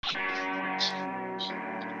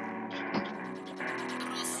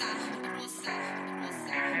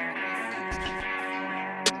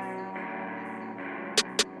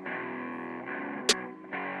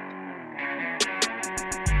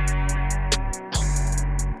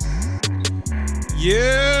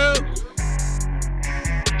Yeah.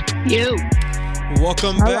 You.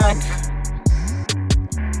 Welcome back.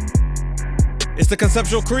 It's the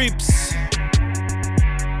Conceptual Creeps.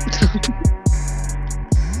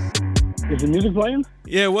 Is the music playing?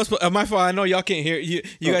 Yeah, my fault. I know y'all can't hear you.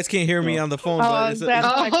 You guys can't hear me on the phone. But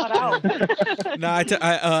I cut out.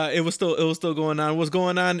 it was still going on. What's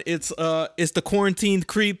going on? It's the Quarantined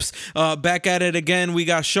Creeps back at it again. We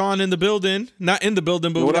got Sean in the building, not in the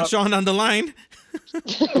building, but we got Sean on the line.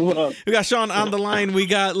 What up? We got Sean on the line. We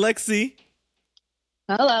got Lexi.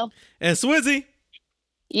 Hello. And Swizzy.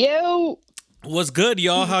 You. What's good,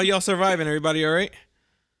 y'all? How y'all surviving? Everybody all right?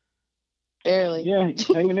 Barely. Yeah,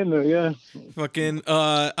 hanging in there. Yeah. Fucking.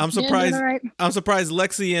 I'm surprised. Yeah, right. I'm surprised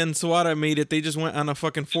Lexi and Swada made it. They just went on a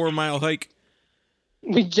fucking 4-mile hike.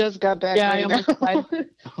 We just got back. Yeah, I almost died.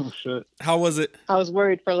 Oh shit. How was it? I was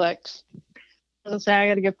worried for Lex. I was say I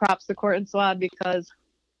got to give props to Court and Swad because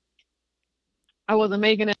I wasn't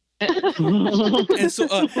making it. And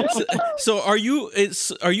so are you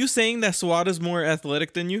saying that Swad is more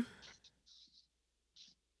athletic than you?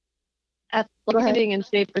 Athletic being in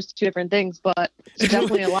shape is two different things, but he's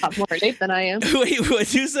definitely a lot more in shape than I am. Wait,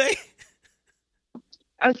 what'd you say?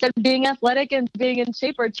 I said being athletic and being in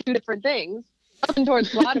shape are two different things. Nothing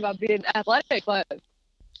towards Swad about being athletic, but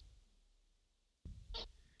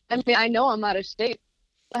I mean, I know I'm out of shape.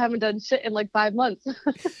 I haven't done shit in like 5 months. Oh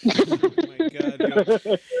my god,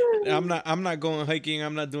 yo. I'm not going hiking.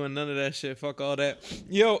 I'm not doing none of that shit. Fuck all that.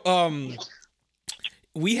 Yo,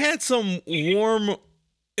 we had some warm.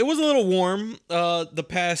 It was a little warm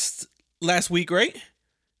last week, right?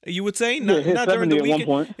 You would say? It hit 70 at one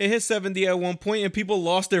point. It hit 70 at one point, and people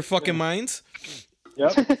lost their fucking minds.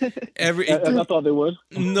 Yep. I thought they would.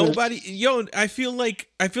 Nobody, yo, I feel like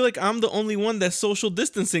I'm the only one that's social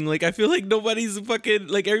distancing. Like, I feel like nobody's fucking,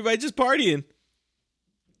 like, everybody just partying.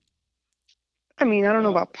 I mean, I don't know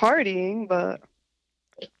about partying, but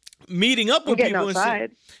meeting up with getting people outside.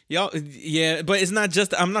 And shit. Y'all, yeah, but it's not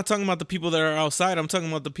just. I'm not talking about the people that are outside. I'm talking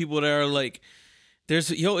about the people that are like, it's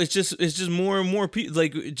just more and more people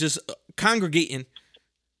like just congregating.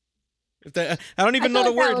 If that, I don't even know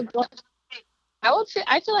the word.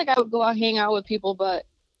 I feel like I would go out hang out with people, but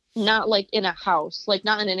not like in a house, like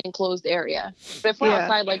not in an enclosed area. But if we're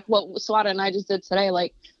outside, like what Swada and I just did today,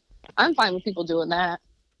 like I'm fine with people doing that.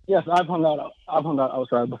 Yes, I've hung out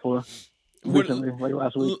outside before. Recently, like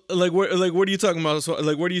last week. Like what are you talking about? So,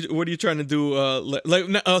 like what are you trying to do? Like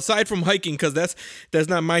aside from hiking, because that's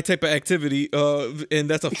not my type of activity. And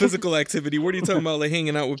that's a physical activity. What are you talking about? Like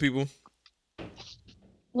hanging out with people?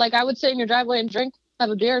 Like I would sit in your driveway and drink, have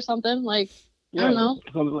a beer or something. Like I don't know.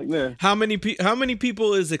 Something like that. How many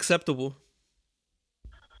people is acceptable?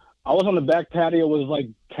 I was on the back patio with like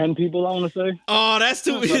 10 people, I want to say. Oh, that's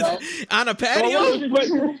too on a patio? But it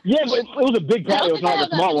was a big patio. It's not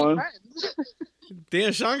like a small one.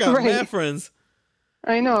 Damn, Sean got mad friends.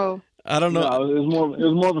 I know. I don't know. No, it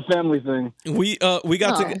was more of a family thing. We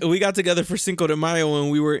got together for Cinco de Mayo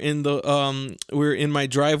and we were in my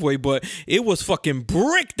driveway, but it was fucking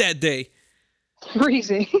brick that day.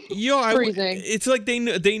 Freezing. Yo, it's like they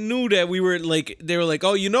knew that we were like, they were like,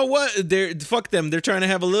 oh, you know what? Fuck them. They're trying to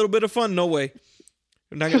have a little bit of fun. No way.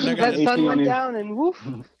 That sun went down and woof.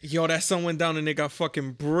 Yo, that sun went down and it got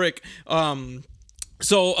fucking brick.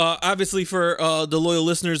 So obviously for the loyal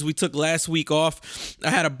listeners, we took last week off. I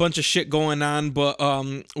had a bunch of shit going on, but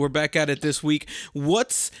we're back at it this week.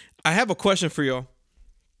 I have a question for y'all.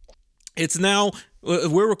 It's now,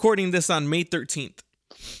 we're recording this on May 13th.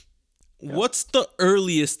 Yeah. What's the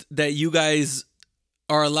earliest that you guys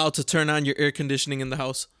are allowed to turn on your air conditioning in the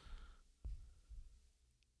house?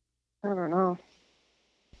 I don't know.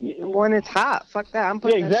 When it's hot, fuck that. I'm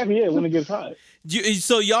putting exactly. Yeah, when it gets hot.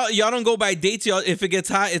 So y'all don't go by dates. Y'all, if it gets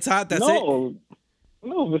hot, it's hot. That's it.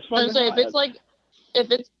 No, it's fine.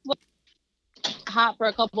 If it's hot for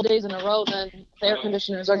a couple days in a row, then the air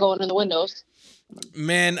conditioners are going in the windows.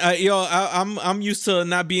 Man, I'm used to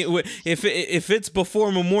not being. If it's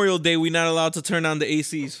before Memorial Day, we're not allowed to turn on the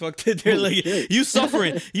ACs. Fuck that. They're like, you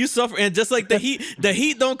suffering, and just like the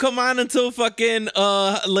heat don't come on until fucking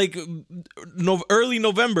early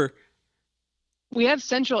November. We have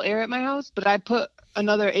central air at my house, but I put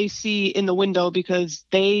another AC in the window because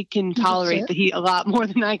they can tolerate the heat a lot more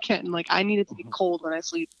than I can. Like I need it to be cold when I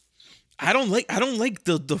sleep. I don't like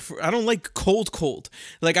cold.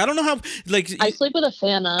 Like I don't know how I sleep with a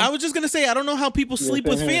fan on. I was just gonna say I don't know how people sleep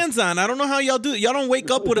with fans on. I don't know how y'all do it. Y'all don't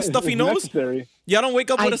wake up with a stuffy nose. Necessary. Y'all don't wake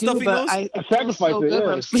up with I a do, stuffy but nose? I sacrifice feel it, good when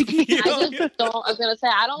yeah. I'm sleeping. You know? I just don't. I was gonna say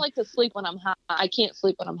I don't like to sleep when I'm hot. I can't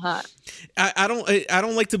sleep when I'm hot. I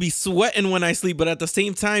don't like to be sweating when I sleep, but at the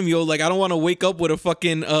same time, yo, like I don't want to wake up with a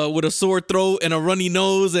fucking with a sore throat and a runny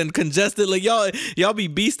nose and congested. Like y'all be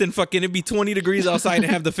beasting fucking. It'd be 20 degrees outside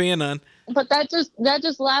and have the fan on. But that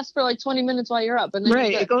just lasts for like 20 minutes while you're up, and then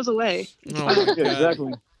Right, you're it good. goes away. Oh my God. Yeah,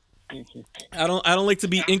 exactly. I don't like to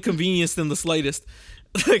be inconvenienced in the slightest.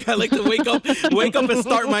 Like I like to wake up and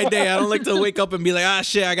start my day. I don't like to wake up and be like,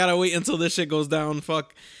 shit, I gotta wait until this shit goes down.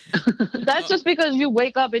 Fuck. That's just because you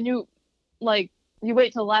wake up and you wait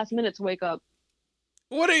till the last minute to wake up.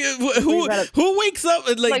 What are you? you gotta- Who wakes up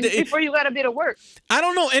Like before you gotta be to work. I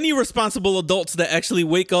don't know any responsible adults that actually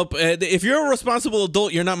wake up. If you're a responsible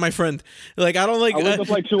adult, you're not my friend. Like I don't like. I wake up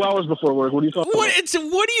like 2 hours before work. What are you talking What?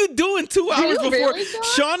 about? What are you doing 2 hours you before? really, Sean?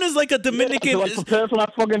 Sean is like a Dominican. To like prepare for my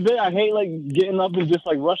fucking day. I hate like getting up and just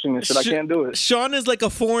like rushing and shit. I can't do it. Sean is like a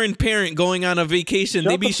foreign parent going on a vacation. Shut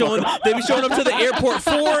They be the fuck up. showing up to the airport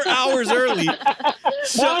 4 hours early.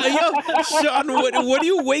 Sean, what do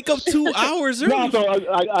you wake up 2 hours early? No, so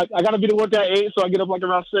I gotta be to work at 8, so I get up like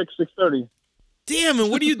around 6:30. Damn, and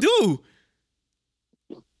what do you do?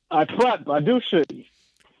 I prep. I do shit.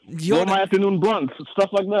 Yo, Go on my afternoon blunts, stuff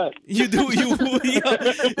like that. you do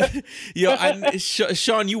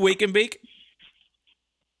Sean, you wake and bake?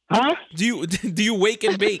 Huh? Do you wake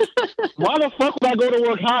and bake? Why the fuck would I go to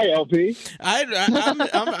work high, LP? I don't know,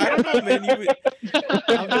 man.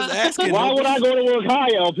 I'm just asking. Why would I go to work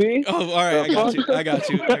high, LP? Oh, all right. I got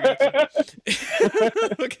you.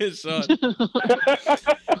 Look at Sean.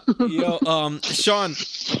 Yo, Sean.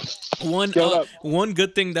 One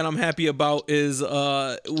good thing that I'm happy about is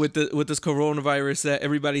with this coronavirus that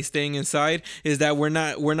everybody's staying inside is that we're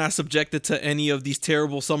not subjected to any of these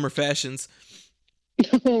terrible summer fashions.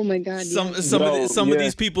 Oh my God. Some of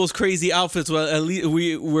these people's crazy outfits. Well, at least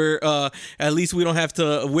we don't have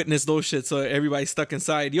to witness those shit. So everybody's stuck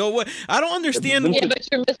inside. Yo, what? I don't understand. Yeah, but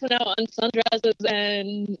you're missing out on sundresses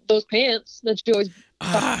and those pants that you always.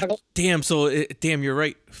 Damn. Damn, you're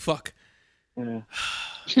right. Fuck. Yeah.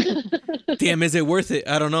 Damn, is it worth it?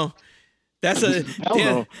 I don't know. That's a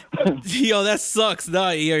damn. Yo, that sucks. Nah,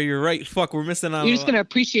 yeah, you're right. Fuck, we're missing out. You're just gonna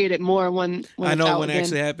appreciate it more when I know when it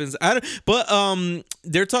actually happens. But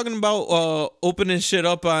they're talking about opening shit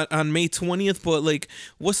up on May 20th. But like,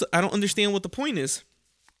 I don't understand what the point is.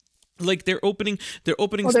 Like they're opening. Well,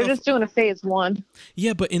 stuff. they're just doing a phase 1.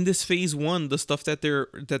 Yeah, but in this phase 1, the stuff that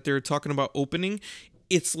they're talking about opening,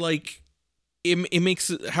 it's like. It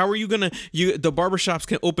makes. How are you gonna? The barbershops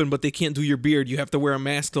can open, but they can't do your beard. You have to wear a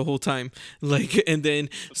mask the whole time. Like, and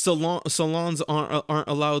then salons aren't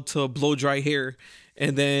allowed to blow dry hair.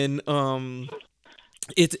 And then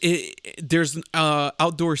there's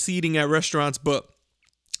outdoor seating at restaurants, but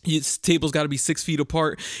tables got to be 6 feet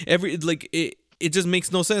apart. It just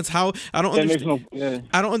makes no sense. How I don't understand.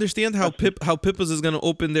 I don't understand how Pippa's is gonna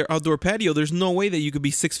open their outdoor patio. There's no way that you could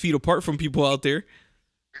be 6 feet apart from people out there.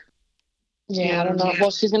 Yeah, I don't know.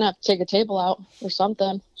 Well, she's gonna have to take a table out or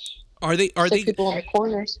something. Are they people in the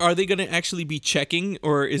corners? Are they gonna actually be checking,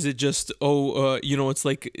 or is it just it's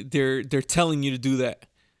like they're telling you to do that?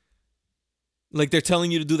 Like they're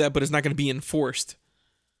telling you to do that, but it's not gonna be enforced.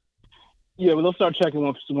 Yeah, but they'll start checking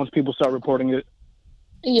once people start reporting it.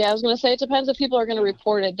 Yeah, I was gonna say it depends if people are gonna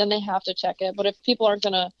report it, then they have to check it. But if people aren't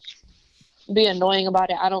gonna be annoying about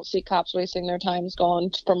it, I don't see cops wasting their times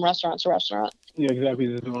going from restaurant to restaurant. Yeah, exactly.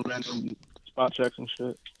 They're doing random spot checks and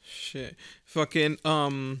shit. Shit, fucking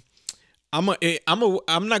I'm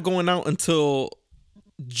not going out until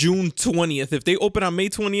June 20th. If they open on May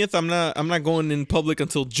 20th, I'm not going in public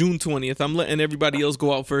until June 20th. I'm letting everybody else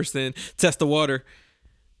go out first and test the water.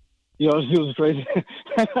 Yo, it was crazy.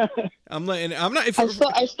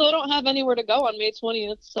 I still don't have anywhere to go on May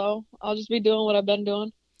 20th, so I'll just be doing what I've been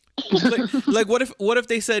doing. like what if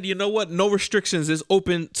they said, you know what, no restrictions, it's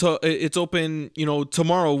open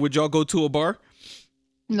tomorrow, would y'all go to a bar?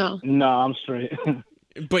 No, I'm straight.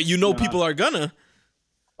 But people are gonna.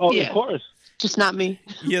 Oh, yeah. Of course. Just not me.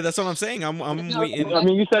 Yeah, that's what I'm saying. I'm waiting. I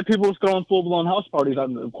mean, you said people was throwing full-blown house parties.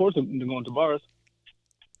 Of course they're going to bars.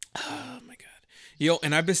 Oh my God. Yo,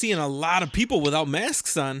 and I've been seeing a lot of people without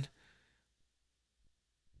masks on.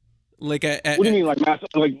 Like what do you mean, like masks?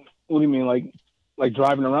 Like, what do you mean, like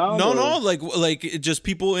driving around? No, like just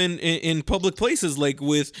people in public places, like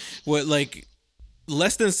with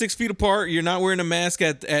less than 6 feet apart. You're not wearing a mask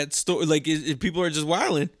at store. Like people are just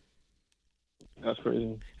wilding. That's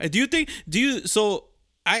crazy. So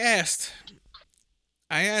I asked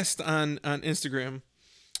on Instagram.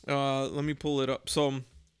 Let me pull it up. So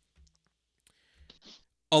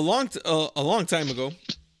a long time ago,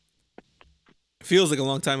 feels like a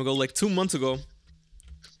long time ago, like 2 months ago,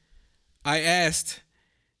 I asked,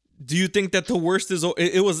 do you think that the worst is,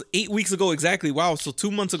 it was 8 weeks ago exactly. Wow. So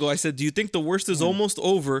 2 months ago, I said, do you think the worst is almost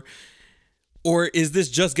over, or is this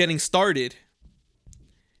just getting started?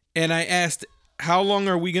 And I asked, how long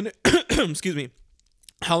are we going to, excuse me,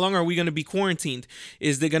 how long are we going to be quarantined?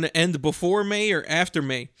 Is it going to end before May or after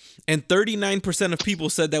May? And 39% of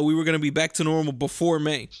people said that we were going to be back to normal before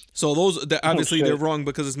May. So obviously they're wrong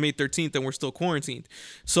because it's May 13th and we're still quarantined.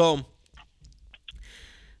 So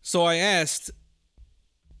I asked,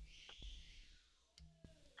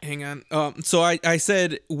 hang on. So I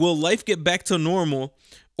said, will life get back to normal,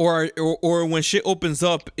 or when shit opens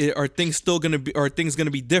up, are things going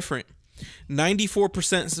to be different?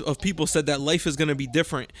 94% of people said that life is going to be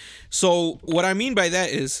different. So what I mean by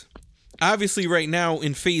that is, obviously right now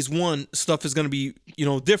in phase 1, stuff is going to be,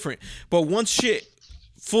 different. But once shit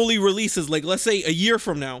fully releases, like let's say a year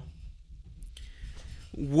from now,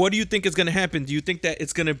 what do you think is going to happen? Do you think that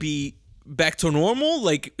it's going to be back to normal,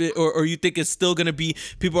 like, or you think it's still going to be,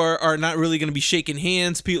 people are not really going to be shaking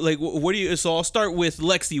hands? People, like, what do you? So I'll start with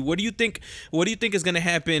Lexi. What do you think is going to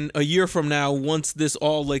happen a year from now once this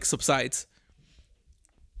all like subsides?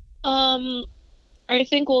 I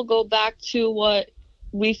think we'll go back to what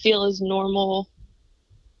we feel is normal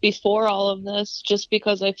before all of this, just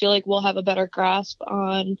because I feel like we'll have a better grasp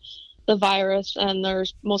on the virus, and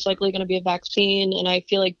there's most likely going to be a vaccine. And I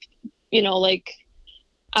feel like, like,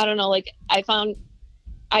 I don't know, like I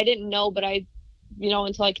didn't know, but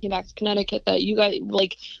until I came back to Connecticut, that you guys,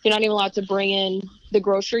 like, you're not even allowed to bring in the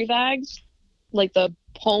grocery bags, like the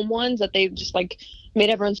home ones that they've just like made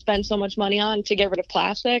everyone spend so much money on to get rid of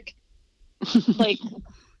plastic. Like,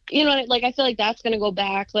 like I feel like that's going to go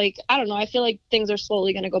back. Like, I don't know. I feel like things are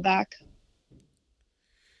slowly going to go back.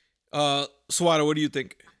 Swada, what do you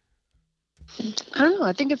think? I don't know.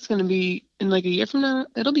 I think it's going to be in like a year from now.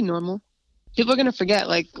 It'll be normal. People are going to forget,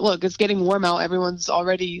 like, look, it's getting warm out. Everyone's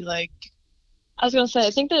already, like... I was going to say,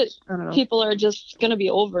 I think that people are just going to be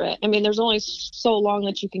over it. I mean, there's only so long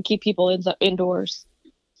that you can keep people indoors.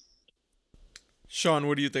 Sean,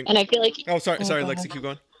 what do you think? And I feel like... Oh, sorry, Lexi, keep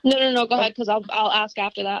going. No, go ahead, because I'll ask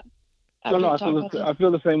after that. I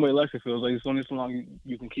feel the same way Lexi feels. Like, it's only so long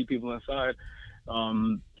you can keep people inside.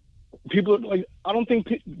 People, like, I don't think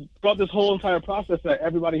throughout this whole entire process that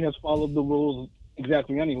everybody has followed the rules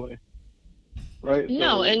exactly anyway. Right?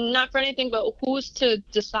 No, and not for anything, but who's to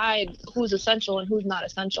decide who's essential and who's not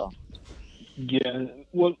essential? Yeah,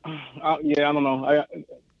 well, I don't know.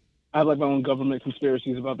 I have like my own government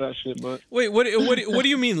conspiracies about that shit, but wait, what do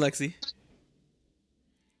you mean, Lexi?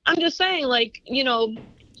 I'm just saying, like,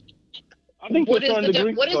 I think what is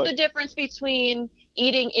the difference between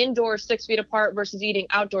eating indoors 6 feet apart versus eating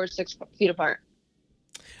outdoors 6 feet apart?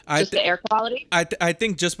 Just the air quality? I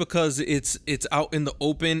think just because it's out in the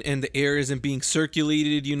open and the air isn't being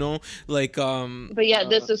circulated, like But yeah,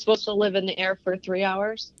 this is supposed to live in the air for 3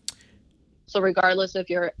 hours. So regardless if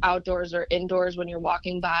you're outdoors or indoors, when you're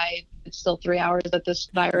walking by, it's still 3 hours that this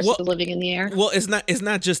virus is living in the air. Well, it's not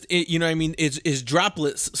just it, what I mean? It's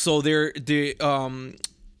droplets, so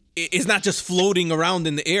it's not just floating around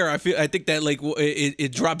in the air. I think that like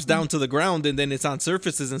it drops down to the ground and then it's on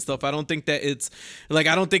surfaces and stuff. I don't think that it's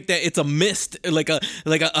a mist, like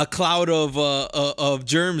a cloud of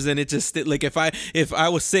germs, and it just like if I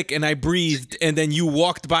was sick and I breathed and then you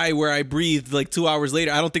walked by where I breathed like 2 hours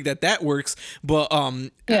later, I don't think that works. But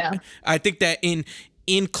yeah, I think that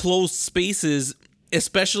in closed spaces,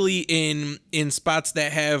 especially in spots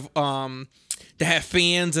that have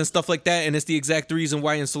fans and stuff like that, and it's the exact reason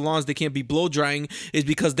why in salons they can't be blow drying, is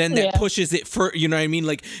because then that pushes it for, what I mean,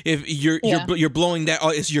 like if you're blowing that,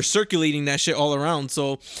 you're circulating that shit all around.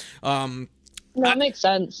 So that makes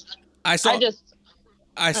sense. I saw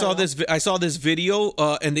this video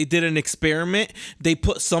and they did an experiment. They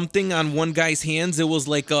put something on one guy's hands. It was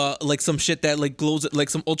like some shit that like glows, like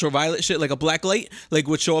some ultraviolet shit, like a black light, like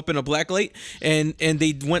would show up in a black light, and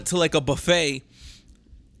they went to like a buffet.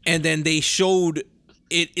 And then they showed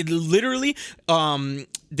it literally,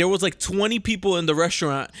 there was like 20 people in the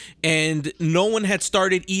restaurant and no one had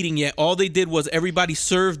started eating yet. All they did was everybody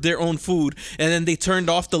served their own food, and then they turned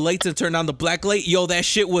off the lights and turned on the black light. Yo, that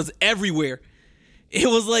shit was everywhere. It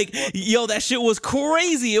was like, that shit was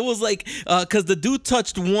crazy. It was like, cause the dude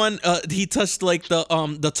touched he touched like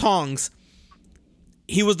the tongs.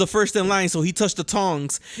 He was the first in line, so he touched the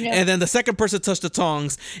tongs, and then the second person touched the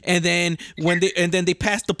tongs, and then they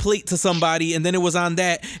passed the plate to somebody, and then it was on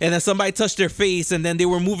that, and then somebody touched their face, and then they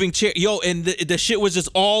were moving chair. And the shit was just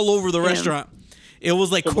all over the restaurant. It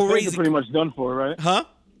was like crazy. Buffets are pretty much done for, right? Huh?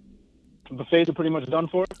 Buffets are pretty much done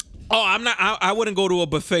for. Oh, I'm not. I wouldn't go to a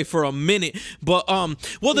buffet for a minute. But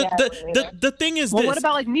well, the thing is, well, what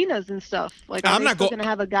about like Nina's and stuff? Like, I'm not going to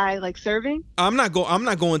have a guy like serving. I'm not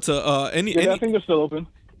going to any. I think they're still open.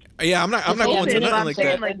 Yeah, I'm not going to nothing like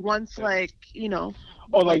that. Like once, like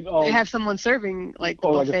have someone serving like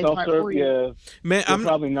like a self-serve. Yeah, man, I'm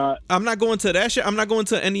probably not. I'm not going to that shit. I'm not going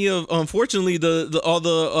to any of, unfortunately, all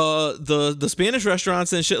the Spanish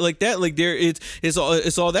restaurants and shit like that. Like it's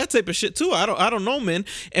all that type of shit too. I don't know, man.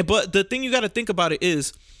 But the thing you got to think about it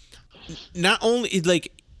is, not only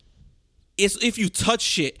like, it's if you touch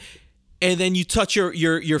shit and then you touch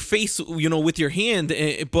your face, with your hand,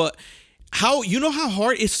 but. How how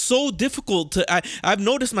hard it's so difficult to I've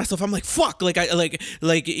noticed myself. I'm like, fuck, like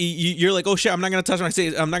you're like, oh shit, I'm not gonna touch my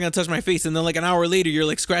face, and then like an hour later you're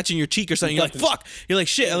like scratching your cheek or something. You're like, fuck, you're like,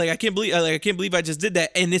 shit, like I can't believe I just did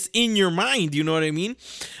that, and it's in your mind. You know what I mean?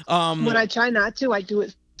 When I try not to, I do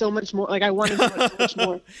it so much more. Like I want to do it so much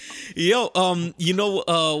more. Yo,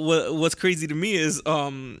 what's crazy to me is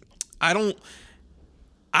I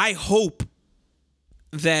hope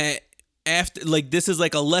that. After like this is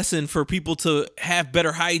like a lesson for people to have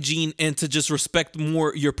better hygiene and to just respect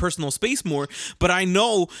more your personal space more. But I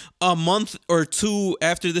know a month or two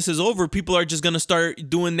after this is over, people are just gonna start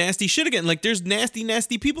doing nasty shit again. Like there's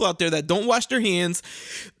nasty people out there that don't wash their hands,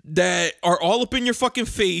 that are all up in your fucking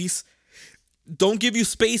face, don't give you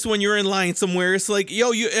space when you're in line somewhere. It's like,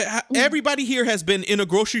 yo, everybody here has been in a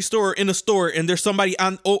grocery store or in a store and there's somebody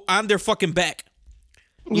on their fucking back.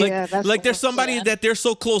 Like there's somebody that they're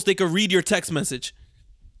so close they could read your text message.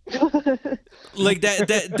 Like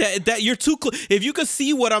that you're too close. If you could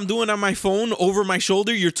see what I'm doing on my phone over my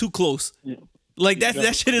shoulder, you're too close. Like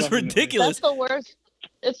that shit is ridiculous. That's the worst.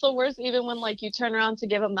 It's the worst even when like you turn around to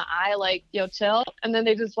give them the eye, like, yo, chill, and then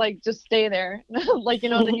they just stay there. Like,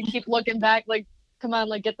 then you keep looking back like, come on,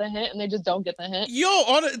 like get the hint, and they just don't get the hint. Yo,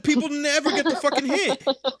 all the people never get the fucking hint.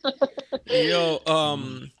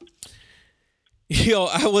 Yo,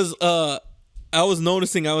 I was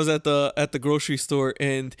noticing I was at the grocery store,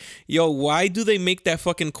 and yo, why do they make that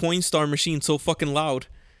fucking Coinstar machine so fucking loud?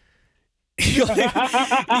 Yo,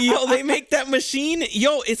 they make that machine.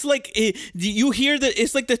 Yo, it's like you hear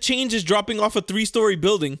it's like the change is dropping off a 3-story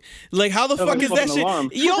building. Like how the fuck is that shit? Alarm.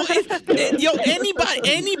 Yo,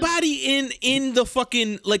 anybody in the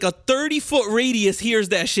fucking like a 30-foot radius hears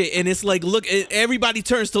that shit, and it's like everybody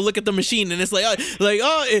turns to look at the machine, and it's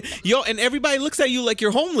yo, and everybody looks at you like you're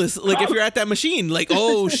homeless. Like if you're at that machine, like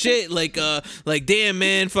oh shit, like damn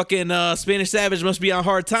man, fucking Spanish Savage must be on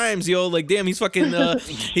hard times, yo. Like damn, he's fucking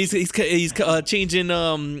he's changing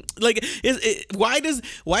why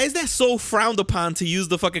is that so frowned upon to use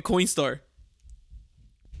the fucking Coinstar?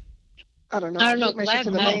 I don't know. Because I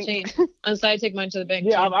have mad change. So I take mine to the bank.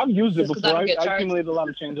 Yeah, I've used it before. I accumulated a lot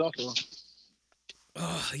of change also.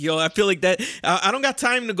 Yo, I feel like that. I don't got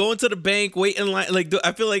time to go into the bank, wait in line. Like,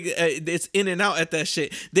 I feel like it's in and out at that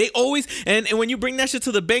shit. They always and when you bring that shit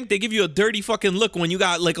to the bank, they give you a dirty fucking look. When you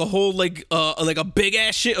got like a whole like a big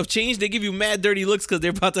ass shit of change, they give you mad dirty looks because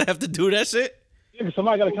they're about to have to do that shit. Yeah, but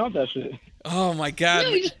somebody gotta count that shit. Oh my god! No,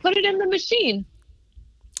 you just put it in the machine.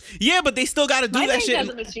 Yeah, but they still got to do that shit. Has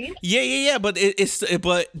a machine. Yeah. But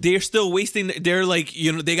but they're still wasting. They're like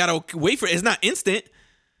they gotta wait for it. It's not instant.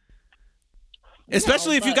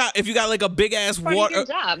 Especially if you got like a big ass water.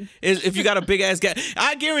 If you got a big ass gas,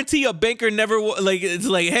 I guarantee a banker never like it's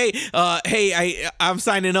like hey I'm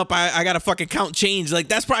signing up. I gotta fucking count change. Like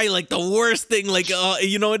that's probably like the worst thing. Like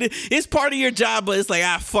it's part of your job, but it's like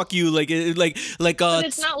fuck you. Like But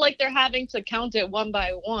it's not like they're having to count it one by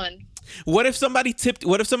one. What if somebody tipped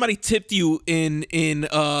you tipped you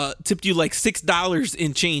like $6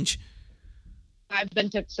 in change? I've been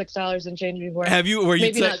tipped $6 in change before. Have you? Were you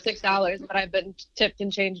maybe not $6, but I've been tipped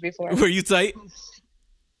in change before. Were you tight?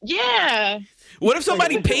 Yeah. What if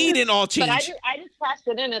somebody paid in all change? But I just cashed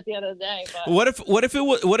it in at the end of the day. But. What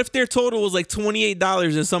if their total was like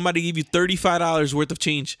 $28 and somebody gave you $35 worth of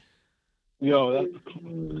change? Yo,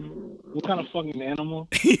 what kind of fucking animal?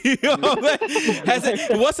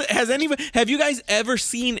 Have you guys ever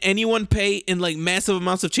seen anyone pay in like massive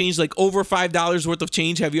amounts of change, like over $5 worth of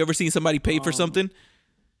change? Have you ever seen somebody pay for something?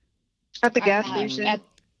 At the gas station?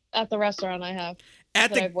 At the restaurant I have.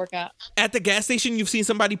 I work at. At the gas station, you've seen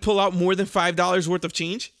somebody pull out more than $5 worth of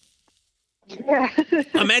change? Yeah.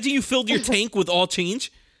 Imagine you filled your tank with all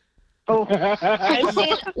change. Oh. I've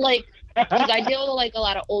seen because I deal with like a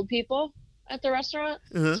lot of old people at the restaurant.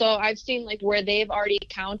 Uh-huh. So I've seen like where they've already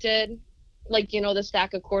counted, like, the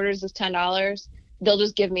stack of quarters is $10. They'll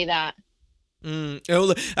just give me that.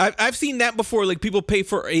 I've seen that before. Like people pay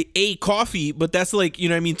for a coffee, but that's like, you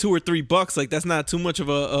know what I mean, $2 or $3. Like that's not too much of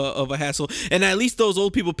a hassle. And at least those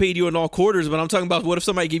old people paid you in all quarters. But I'm talking about what if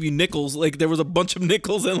somebody gave you nickels? Like there was a bunch of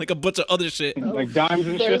nickels and like a bunch of other shit. Like dimes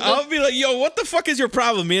and shit. I'll be like, yo, what the fuck is your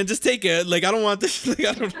problem, man? Just take it. Like I don't want this. Like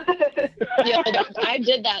I don't. Yeah, I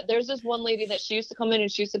did that. There's this one lady that she used to come in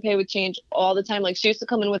and she used to pay with change all the time. Like she used to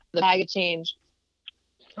come in with the bag of change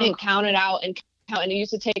and count it out and count, and it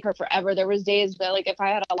used to take her forever. There was days that like if I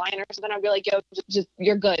had a line or something, I'd be like, yo, just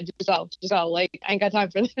you're good. Just go. Like I ain't got time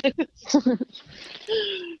for this.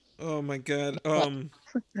 Oh my god.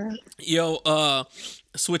 Yo,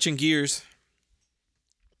 switching gears.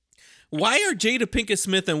 Why are Jada Pinkett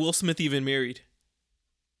Smith and Will Smith even married?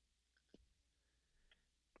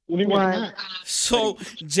 What do you mean? So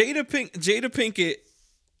Jada Pinkett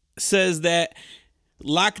says that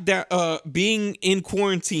lockdown, being in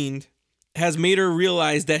quarantine, has made her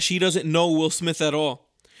realize that she doesn't know Will Smith at all.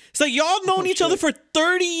 It's like y'all known each other for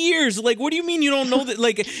 30 years. Like, what do you mean you don't know that?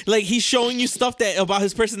 Like he's showing you stuff that about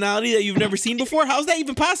his personality that you've never seen before. How's that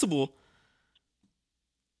even possible?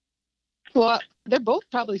 Well, they're both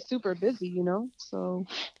probably super busy, you know. So,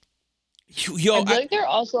 Yo, I feel like they're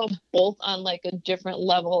also both on like a different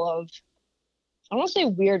level of, I don't want to say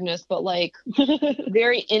weirdness, but like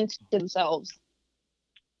very into themselves.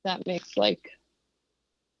 That makes like,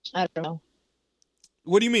 I don't know.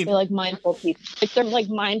 What do you mean? They're like mindful people. Like they're like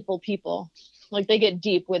mindful people. Like they get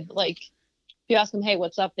deep with like, if you ask them, hey,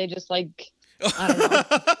 what's up? They just like, I don't know.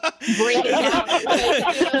 Break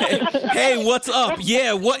it down. Hey, what's up?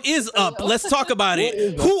 Yeah, what is up? Let's talk about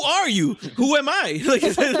it. Who are you? Who am I? Like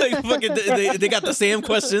fucking, they got the same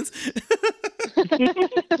questions.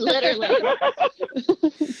 Literally.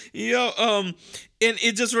 Yo, and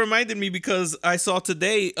it just reminded me because I saw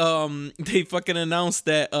today, they fucking announced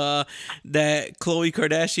that that Khloe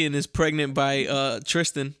Kardashian is pregnant by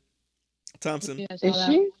Tristan Thompson. Yeah, is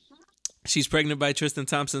she? She's pregnant by Tristan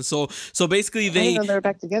Thompson. So basically I didn't they know they were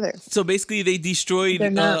back together. So basically they destroyed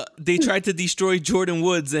They're not. they tried to destroy Jordan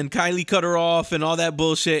Woods, and Kylie cut her off and all that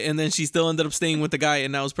bullshit, and then she still ended up staying with the guy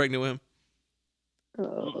and now is pregnant with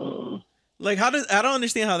him. Like I don't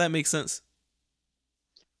understand how that makes sense.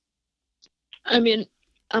 I mean,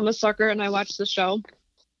 I'm a sucker and I watched the show.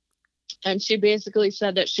 And she basically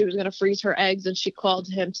said that she was going to freeze her eggs and she called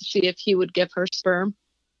him to see if he would give her sperm.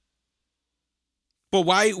 But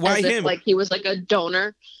why As if, him? like he was like a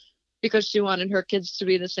donor because she wanted her kids to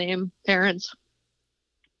be the same parents.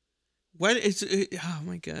 What is oh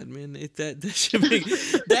my god, man! That should make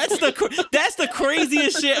that's the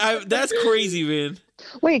craziest shit. That's crazy, man.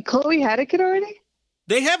 Wait, Khloe had a kid already?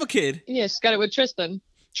 They have a kid. Yeah, she's got it with Tristan.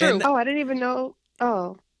 True. And- Oh, I didn't even know.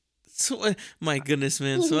 Oh, So, my goodness,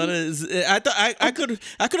 man! So I thought I could have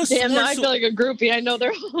Damn, sworn now I feel like a groupie. I know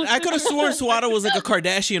they're all... I could have sworn Swada was like a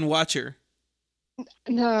Kardashian watcher.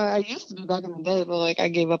 no, I used to be back in the day, but like I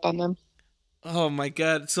gave up on them. Oh my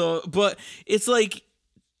god! So, but it's like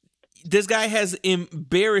this guy has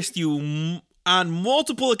embarrassed you on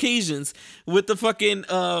multiple occasions with the fucking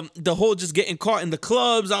the whole just getting caught in the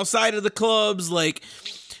clubs, outside of the clubs, like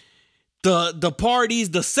the parties,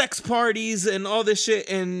 the sex parties, and all this shit,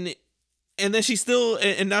 and then she's still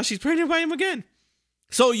and now she's pregnant by him again.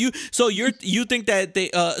 So you think that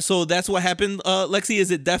they so that's what happened, Lexi?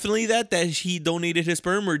 Is it definitely that he donated his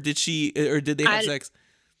sperm, or did they have sex?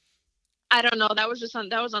 I don't know. That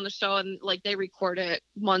was on the show, and like they recorded it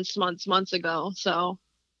months ago. So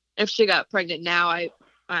if she got pregnant now, I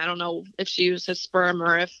don't know if she used his sperm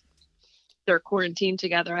or if they're quarantined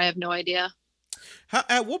together. I have no idea.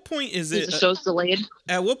 At what point is it? The show's delayed.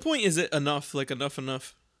 At what point is it enough? Like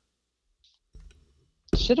enough?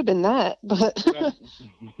 Should have been that, but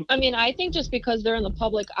I mean, I think just because they're in the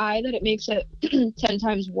public eye that it makes it 10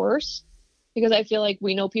 times worse. Because I feel like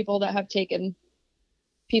we know people that have taken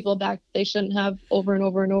people back they shouldn't have over and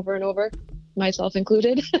over and over and over, myself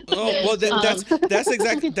included. Oh well, that's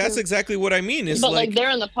exactly what I mean. It's but like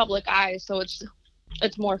they're in the public eye, so it's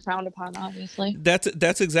more frowned upon, obviously. That's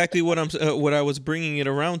exactly what what I was bringing it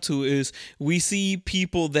around to is we see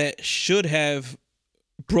people that should have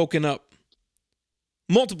broken up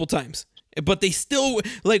multiple times, but they still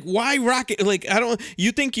like, why rock it? Like, I don't,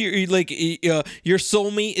 you think you're like your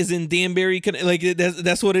soulmate is in Danbury, like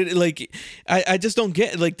that's what it like. I just don't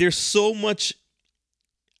get, like, there's so much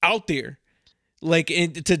out there, like,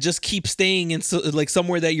 and to just keep staying in like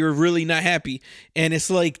somewhere that you're really not happy, and it's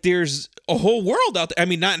like there's a whole world out there. I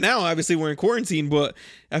mean, not now, obviously we're in quarantine, but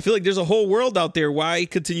I feel like there's a whole world out there. Why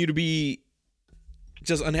continue to be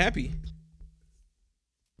just unhappy?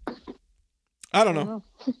 I don't know.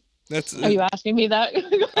 That's. Are you asking me that?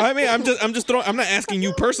 I mean, I'm just throwing. I'm not asking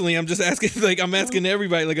you personally. I'm just asking. Like, I'm asking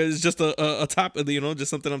everybody. Like, it's just a topic. You know, just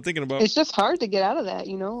something I'm thinking about. It's just hard to get out of that,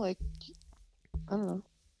 you know. Like, I don't know.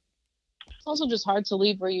 It's also just hard to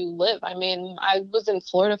leave where you live. I mean, I was in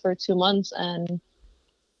Florida for 2 months, and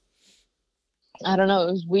I don't know,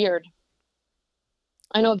 it was weird.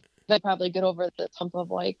 I know they probably get over the hump of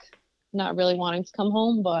like not really wanting to come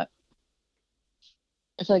home, but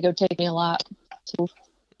I feel like it would take me a lot to.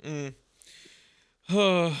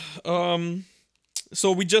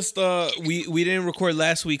 So we just we didn't record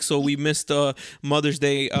last week, so we missed Mother's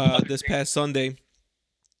Day this past Sunday.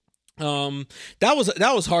 That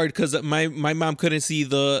was hard because my mom couldn't see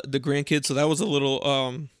the grandkids, so that was a little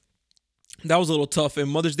tough. And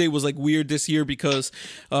Mother's Day was like weird this year because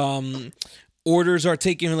orders are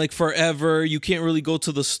taking like forever. You can't really go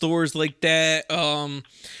to the stores like that.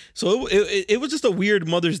 So it was just a weird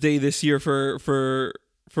Mother's Day this year for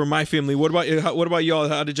my family. What about y'all?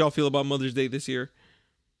 How did y'all feel about Mother's Day this year?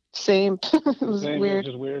 Same. It was Same, weird. It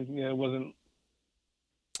was just weird. Yeah, it wasn't.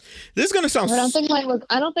 This is gonna sound. I don't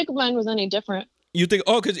think mine was any different. You think?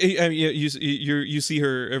 Oh, because you see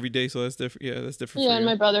her every day, so that's different. Yeah, that's different. Yeah, for and you.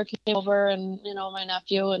 my brother came over, and my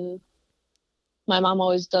nephew, and my mom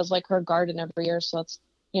always does like her garden every year, so that's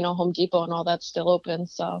Home Depot and all that's still open,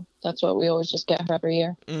 so that's what we always just get her every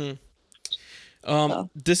year.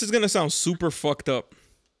 This is gonna sound super fucked up.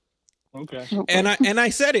 Okay. And I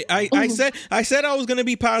said it. I said I was gonna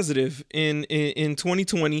be positive in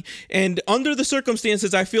 2020, and under the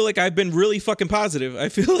circumstances, I feel like I've been really fucking positive. I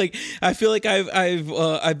feel like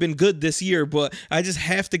I've been good this year, but I just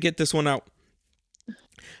have to get this one out.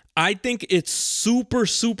 I think it's super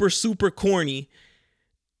super super corny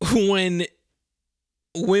when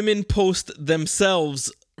women post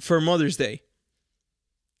themselves for Mother's Day.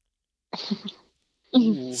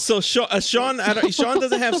 So Sean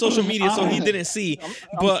doesn't have social media, so he didn't see.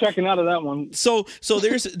 I'm checking out of that one. So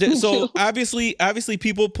obviously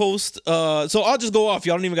people post. So I'll just go off.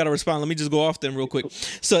 Y'all don't even got to respond. Let me just go off then real quick.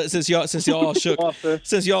 So since y'all all shook, Can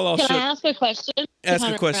I ask a question? Ask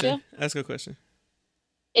a question.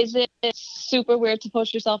 Is it super weird to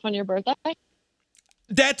post yourself on your birthday?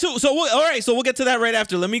 That too. So all right. So we'll get to that right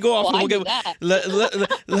after. Let me go off. Well, and we'll get. that.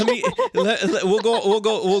 We'll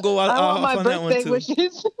go off my on that one birthday too.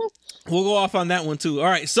 wishes. We'll go off on that one too. All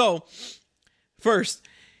right. So first,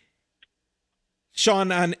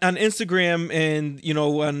 Sean, on Instagram and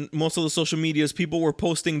on most of the social medias, people were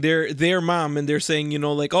posting their mom, and they're saying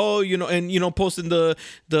like, oh, and posting the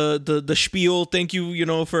spiel, thank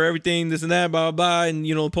you for everything, this and that, blah blah blah,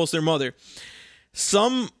 and post their mother.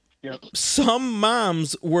 Some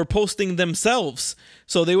moms were posting themselves.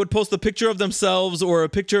 So they would post a picture of themselves or a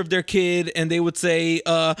picture of their kid, and they would say,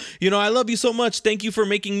 I love you so much. Thank you for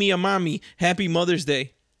making me a mommy. Happy Mother's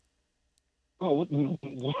Day. Oh,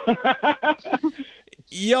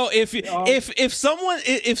 Yo, if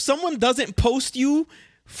someone doesn't post you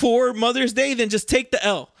for Mother's Day, then just take the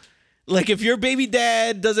L. Like if your baby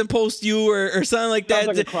dad doesn't post you or something like that,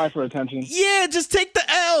 like a cry for attention. Yeah, just take the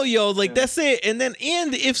L, yo. Like that's it. And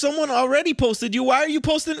if someone already posted you, why are you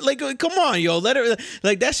posting? Like, come on, yo. Let her.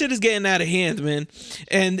 Like that shit is getting out of hand, man.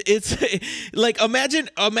 And it's like imagine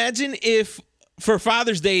if for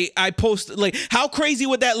Father's Day I post, like, how crazy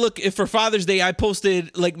would that look if for Father's Day I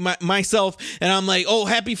posted like myself and I'm like, oh,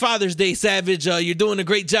 happy Father's Day, Savage. You're doing a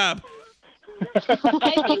great job.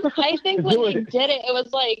 I think when they did it, it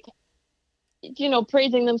was like,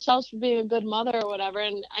 praising themselves for being a good mother or whatever.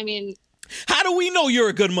 And I mean, how do we know you're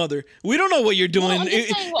a good mother? We don't know what you're doing. Well, I'm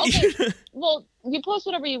just saying, well, you post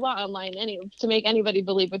whatever you want online to make anybody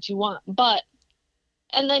believe what you want.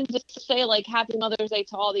 And then just to say like Happy Mother's Day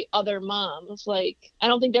to all the other moms, like I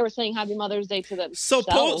don't think they were saying Happy Mother's Day to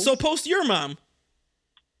themselves. So post your mom.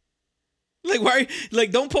 Like why?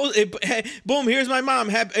 Like don't post it. Hey, boom! Here's my mom.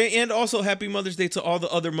 And also Happy Mother's Day to all the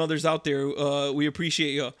other mothers out there. We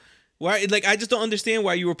appreciate y'all. Why? Like I just don't understand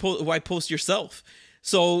why you were why post yourself.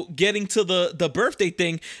 So getting to the birthday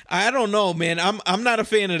thing, I don't know, man. I'm not a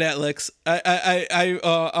fan of that, Lex.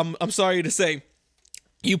 I'm sorry to say.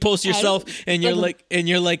 You post yourself and you're like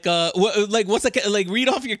what's like read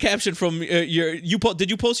off your caption from did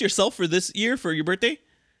you post yourself for this year for your birthday?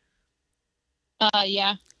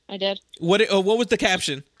 Yeah, I did. What was the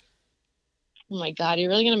caption? Oh my God,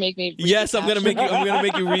 you're really gonna make me read Yes, I'm gonna make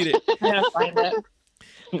you read it. I'm gonna find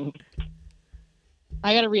it.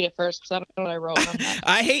 I gotta read it first because I don't know what I wrote.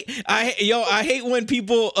 I hate when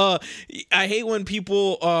people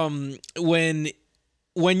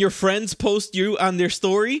when your friends post you on their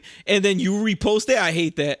story and then you repost it. I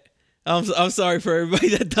hate that. I'm sorry for everybody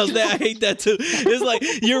that does that. I hate that too. It's like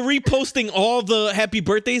you're reposting all the happy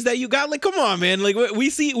birthdays that you got. Like, come on, man. Like we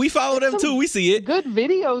follow them too. We see it. Good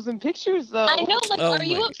videos and pictures though. I know. Like, Oh are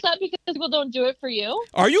you my- upset because people don't do it for you?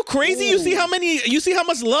 Are you crazy? You see how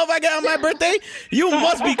much love I got on my birthday? You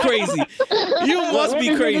must be crazy. You must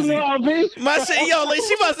be crazy. My shit, yo, like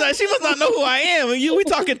she must not know who I am. We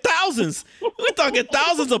talking thousands. We talking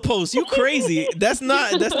thousands of posts. You crazy? That's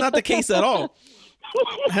not the case at all.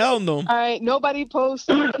 Hell no. All right, nobody posts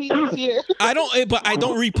peace here. I don't, but I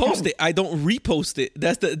don't repost it. I don't repost it.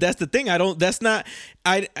 That's the thing. I don't. That's not.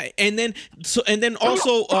 And then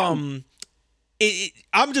also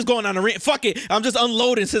I'm just going on a rant. Fuck it. I'm just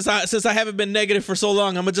unloading since I haven't been negative for so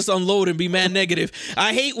long. I'm gonna just unload and be mad negative.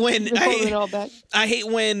 I hate when I hate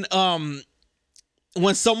when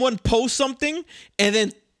someone posts something and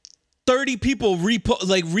then 30 people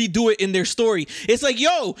redo it in their story. It's like,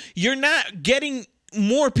 yo, you're not getting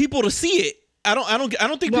more people to see it. I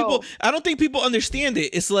don't think people understand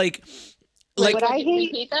it. It's like what I hate.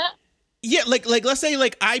 Repeat that. yeah, like let's say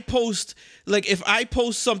like I post, like if I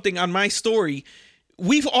post something on my story,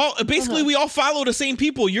 we all follow the same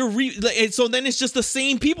people. And so then it's just the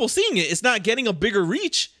same people seeing it. It's not getting a bigger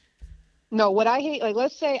reach. No, what I hate, like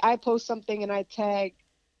let's say I post something and I tag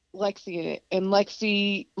Lexi in it and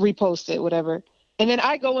Lexi reposts it, whatever. And then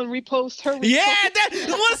I go and repost her. Yeah,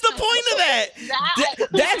 what's the point of that?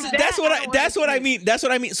 That's what I mean. That's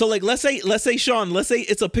what I mean. So like let's say Sean, let's say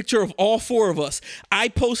it's a picture of all four of us. I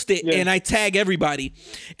post it and I tag everybody.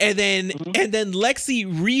 And then Lexi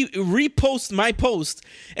reposts my post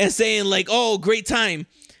and saying like, "Oh, great time."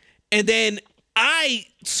 And then I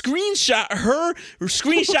screenshot her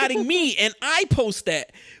screenshotting me and I post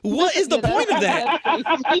that. What is the point of that?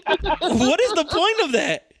 What is the point of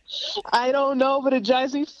that? I don't know, but it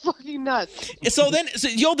drives me fucking nuts. So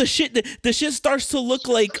the shit starts to look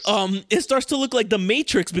like the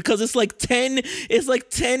Matrix, because it's like 10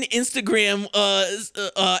 Instagram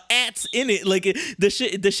ads in it. Like the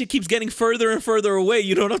shit keeps getting further and further away.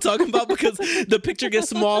 You know what I'm talking about? Because the picture gets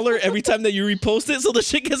smaller every time that you repost it, so the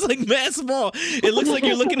shit gets like mad small. It looks like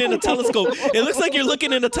you're looking in a telescope. It looks like you're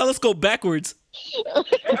looking in a telescope backwards. You know,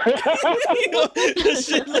 the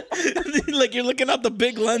shit, like you're looking out the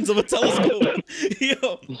big lens of a telescope.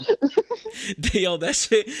 Yo, that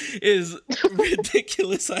shit is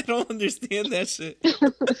ridiculous. I don't understand that shit.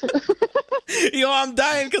 Yo, I'm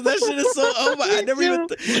dying because that shit is so. Oh my! I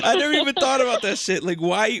never even thought about that shit. Like,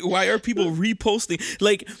 why are people reposting?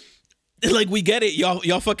 Like we get it.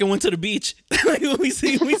 Y'all fucking went to the beach. Like we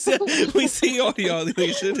see all y'all.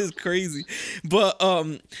 Like, shit is crazy. But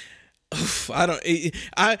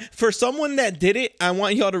for someone that did it, I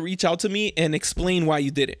want y'all to reach out to me and explain why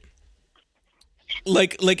you did it.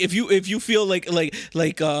 Like if you feel like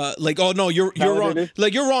oh no, you're wrong.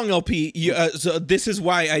 Like you're wrong, LP. So this is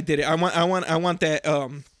why I did it. I want that.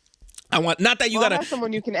 I want, not that you gotta. I have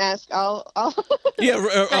someone you can ask. I'll Yeah,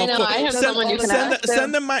 I know. I have someone you can ask.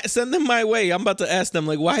 Send them my way. I'm about to ask them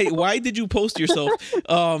like, why did you post yourself?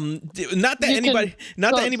 Not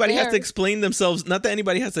that anybody has to explain themselves. Not that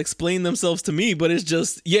anybody has to explain themselves to me, but it's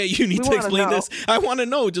just, yeah, you need to explain this. I want to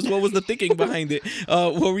know just what was the thinking behind it.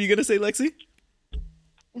 What were you gonna say, Lexi?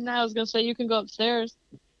 No, I was gonna say you can go upstairs.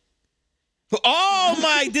 Oh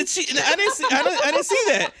my! Did she? I didn't see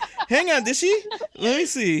that. Hang on, did she? Let me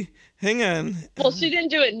see. Hang on. Well, she didn't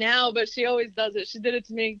do it now, but she always does it. She did it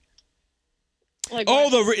to me. Like,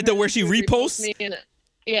 the where she reposts. Me in it.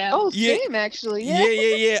 Yeah. Oh, same actually.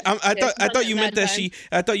 Yeah. I thought you meant that she.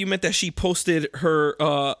 I thought you meant that she posted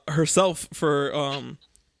her herself for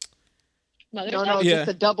No, just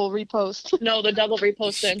a double repost. No, the double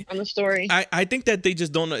reposting on the story. I think that they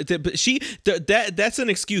just don't know. But that's an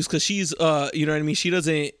excuse because she's you know what I mean.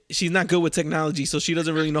 She's not good with technology, so she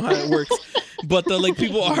doesn't really know how it works. But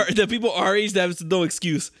the people our age, that has no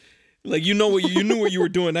excuse. Like you knew what you were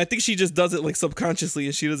doing. I think she just does it like subconsciously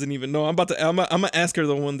and she doesn't even know. I'm gonna ask her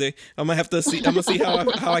though one day. I'm gonna see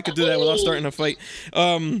how I could do that without starting a fight.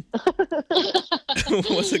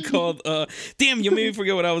 What's it called? Damn, you made me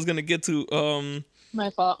forget what I was gonna get to.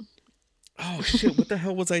 My fault. Oh shit! What the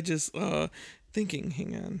hell was I just thinking?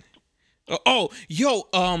 Hang on.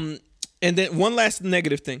 And then one last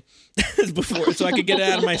negative thing before, so I could get it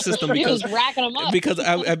out of my system because racking them up. Because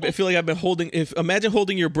I feel like I've been holding. Imagine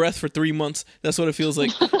holding your breath for 3 months. That's what it feels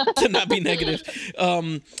like to not be negative.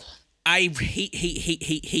 I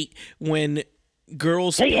hate when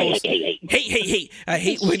girls post. Hate. I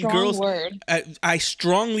hate when girls. Word. I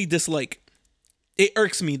strongly dislike. It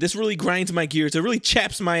irks me. This really grinds my gears. It really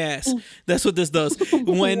chaps my ass. That's what this does.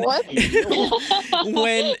 When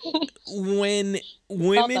when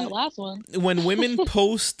women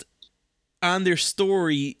post on their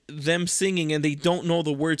story them singing and they don't know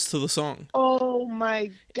the words to the song. Oh my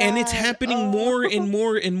god! And it's happening more and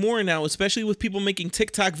more and more now, especially with people making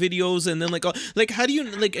TikTok videos. And then like how do you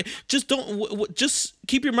like just don't just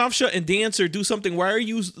keep your mouth shut and dance or do something? Why are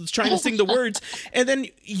you trying to sing the words? And then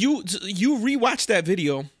you rewatch that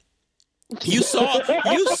video. You saw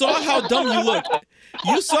how dumb you looked.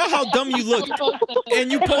 You saw how dumb you looked,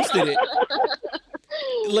 and you posted it.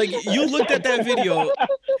 Like you looked at that video.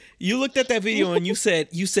 You looked at that video and you said,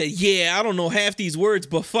 yeah, I don't know half these words,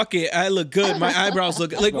 but fuck it, I look good. My eyebrows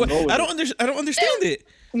look like what? I don't understand it.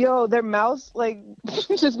 Yo, their mouths like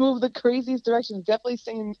just move the craziest directions. Definitely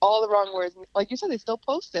singing all the wrong words. Like you said, they still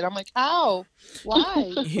post it. I'm like, how?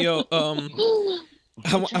 Why? Yo,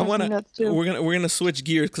 I wanna. We're gonna switch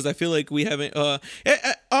gears because I feel like we haven't.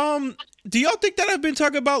 Do y'all think that I've been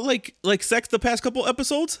talking about like sex the past couple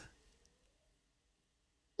episodes?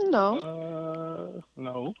 No.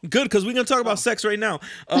 No. Good, because we're gonna talk about sex right now.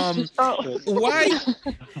 Why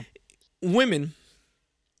women?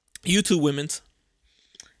 You two women's.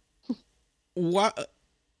 Why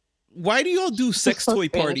do y'all do sex toy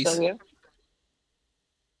parties?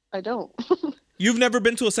 I don't. You've never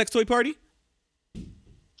been to a sex toy party?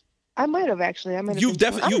 I might have actually. I might have. You've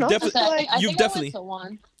definitely. I went to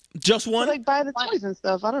one. Just one? Like buy the toys and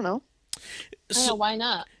stuff. I don't know. So, why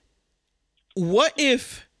not? What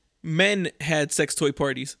if men had sex toy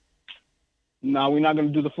parties? Nah, we're not gonna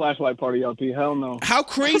do the flashlight party, LP. Hell no. How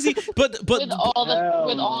crazy! But with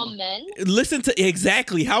all men. Listen to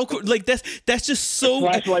exactly how like that's just so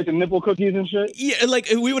flashlights and nipple cookies and shit. Yeah, like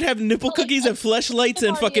we would have nipple cookies and fleshlights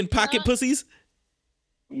and fucking pocket pussies.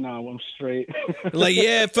 Nah, I'm straight. Like,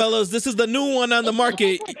 yeah, fellas, this is the new one on the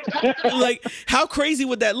market. Like, how crazy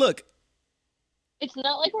would that look? It's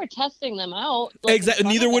not like we're testing them out. Like, exactly.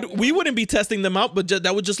 Neither would we. Wouldn't be testing them out, but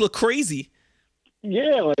that would just look crazy.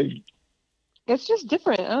 Yeah, like it's just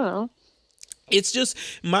different. I don't know. It's just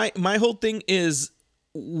my whole thing is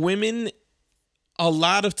women. A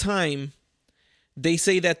lot of time, they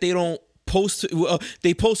say that they don't post.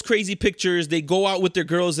 They post crazy pictures. They go out with their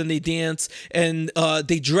girls and they dance and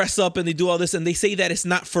they dress up and they do all this and they say that it's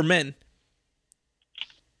not for men.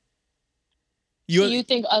 You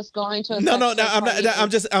think us going to a no, I'm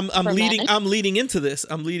not. I'm leading into this.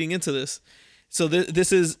 So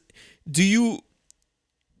this is. Do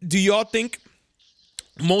y'all think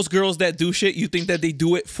most girls that do shit, you think that they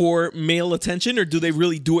do it for male attention or do they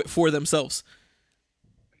really do it for themselves?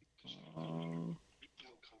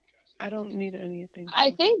 I don't need anything.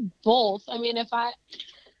 I think both. I mean,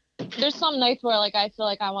 there's some nights where like I feel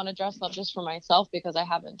like I want to dress up just for myself because I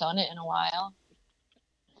haven't done it in a while.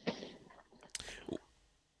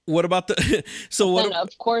 What about the And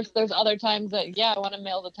of course there's other times that I want a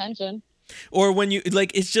male's attention. Or when you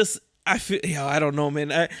like it's just I feel I don't know,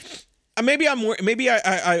 man. Maybe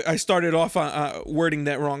I started off wording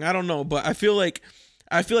that wrong. I don't know, but I feel like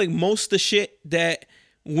most of the shit that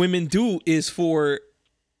women do is for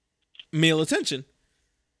male attention.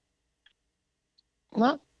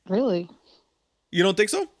 Not really. You don't think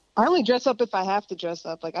so? I only dress up if I have to dress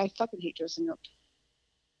up. Like I fucking hate dressing up.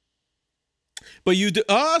 But you do.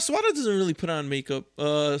 Swada doesn't really put on makeup.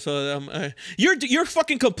 You're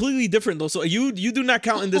fucking completely different though. So you do not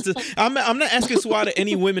count in this. I'm not asking Swada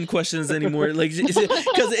any women questions anymore. Like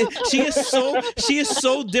because she is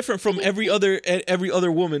so different from every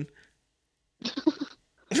other woman.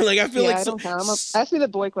 Like I feel like I don't count. Ask me the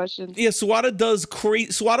boy questions. Yeah, Swada does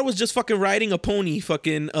crazy. Swada was just fucking riding a pony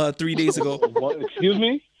fucking 3 days ago. What? Excuse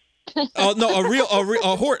me? Oh no,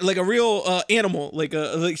 a horse, like a real animal, like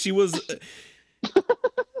she was.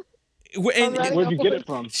 Where'd you get it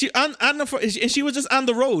from? She and she was just on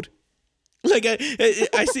the road. Like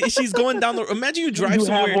I see she's going down the. Imagine you drive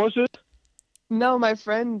somewhere. Have horses? No, my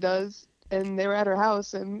friend does, and they were at her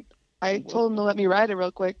house, and I told him to let me ride it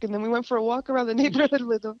real quick, and then we went for a walk around the neighborhood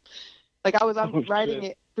with them. Like I was riding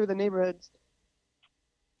it through the neighborhoods.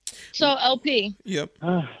 So LP. Yep.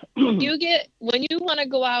 You get when you want to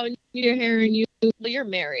go out and do your hair and you're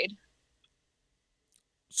married.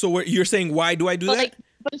 So you're saying why do I do that?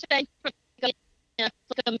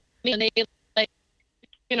 Like,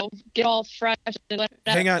 get all fresh. And whatever.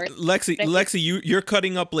 Hang on, Lexi, you're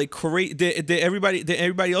cutting up like crazy. Did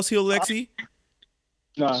everybody else hear Lexi?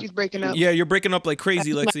 No. She's breaking up. Yeah, you're breaking up like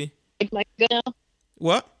crazy, Lexi.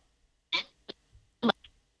 What?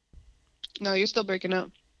 No, you're still breaking up.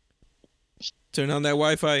 Turn on that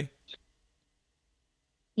Wi-Fi.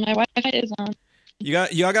 My Wi-Fi is on.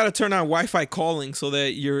 Y'all got to turn on Wi-Fi calling so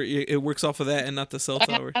that it works off of that and not the cell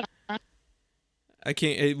tower. I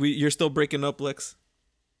can't. You're still breaking up, Lex.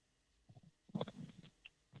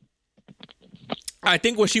 I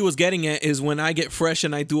think what she was getting at is when I get fresh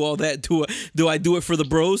and I do all that, do I do it for the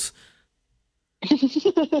bros?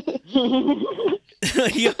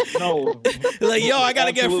 Like, yo, No. like, yo, I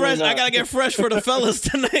gotta get Absolutely fresh. I not. gotta get fresh for the fellas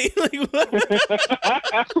tonight. Like, what?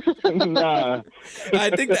 Nah.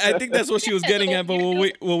 I think that's what she was getting at. But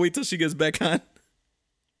we'll wait till she gets back on.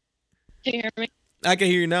 Can you hear me? I can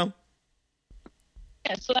hear you now.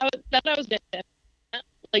 Yeah, so that I was getting at.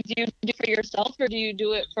 Like, do you do it for yourself or do you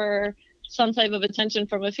do it for some type of attention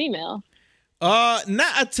from a female?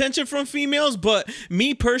 Not attention from females, but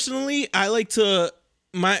me personally, I like to.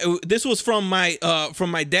 This was from my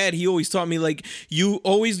dad. He always taught me, like, you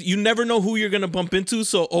never know who you're gonna bump into,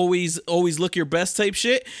 so always look your best type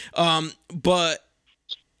shit. But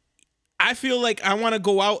I feel like I want to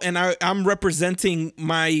go out and I'm representing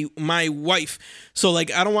my wife. So,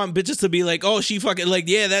 like, I don't want bitches to be like, oh, she fucking, like,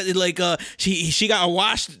 yeah, that, like, she got a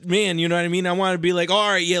washed man, you know what I mean? I want to be like,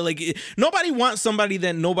 all right, yeah, like, nobody wants somebody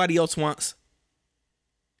that nobody else wants.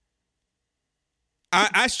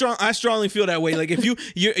 I strongly feel that way. Like, if you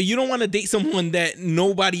don't want to date someone that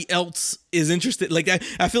nobody else is interested, like, I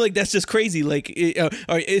feel like that's just crazy. Like,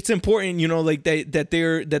 it's important, you know, like that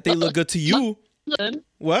they look good to you.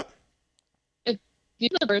 What? If you're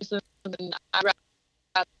the person, then I'd rather.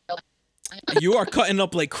 You are cutting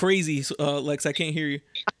up like crazy, Lex. I can't hear you.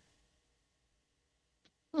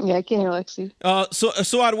 Yeah, I can't hear Lexi. So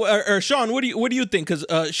Sean, what do you think? Because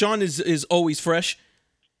Sean is always fresh.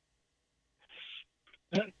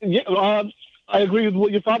 Yeah, I agree with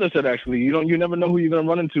what your father said. Actually, you never know who you're gonna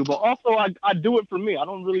run into. But also, I do it for me. I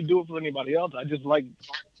don't really do it for anybody else. I just like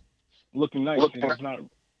looking nice. You know, it's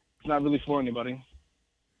not really for anybody.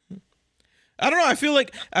 I don't know. I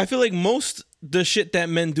feel like most the shit that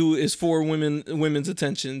men do is for women's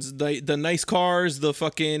attentions. The nice cars, the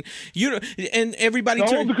fucking and everybody.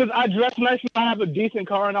 No, because I dress nice and I have a decent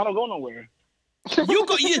car and I don't go nowhere.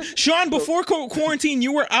 Sean, before quarantine,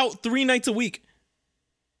 you were out 3 nights a week.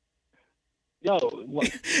 Yo, what?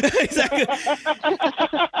 Exactly.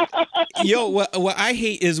 Yo, what I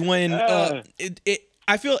hate is when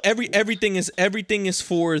I feel everything is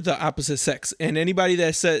for the opposite sex, and anybody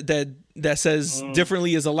that says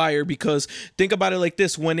differently is a liar. Because think about it like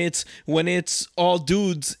this: when it's all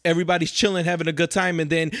dudes, everybody's chilling, having a good time,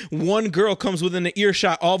 and then one girl comes within the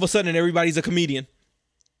earshot, all of a sudden everybody's a comedian.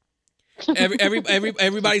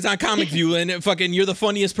 Everybody's on Comic View, and fucking you're the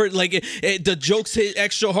funniest person. Like the jokes hit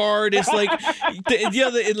extra hard. It's like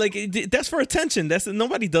that's for attention.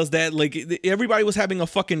 Nobody does that. Like everybody was having a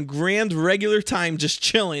fucking grand regular time, just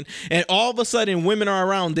chilling, and all of a sudden women are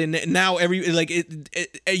around, and now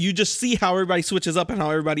you just see how everybody switches up and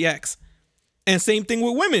how everybody acts. And same thing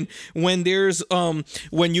with women. When there's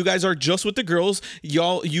when you guys are just with the girls,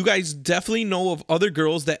 you guys definitely know of other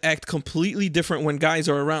girls that act completely different when guys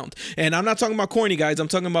are around. And I'm not talking about corny guys. I'm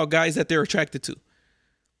talking about guys that they're attracted to.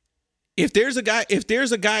 If there's a guy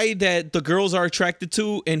that the girls are attracted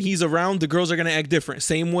to and he's around, the girls are gonna act different.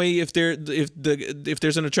 Same way if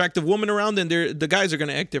there's an attractive woman around, then the guys are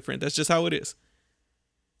gonna act different. That's just how it is.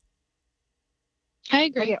 I I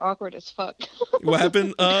agree. get awkward as fuck. What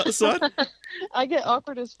happened, son? I get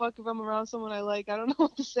awkward as fuck if I'm around someone I like. I don't know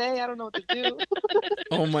what to say. I don't know what to do.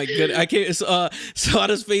 Oh my god! I can't.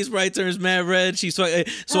 Swada's face bright turns mad red.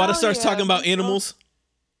 Swada starts yeah, talking about that's animals.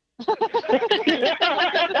 I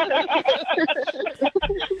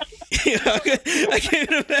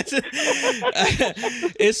can't imagine.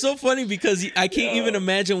 It's so funny because I can't even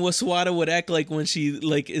imagine what Swada would act like when she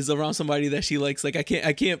like is around somebody that she likes. Like I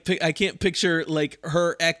can't picture like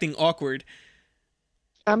her acting awkward.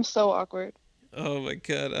 I'm so awkward. Oh my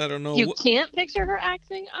god! I don't know. You can't picture her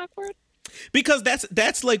acting awkward. Because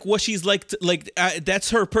that's like what she's like.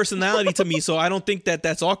 That's her personality to me. So I don't think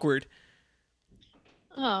that's awkward.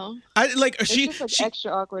 Oh, I like It's she. just like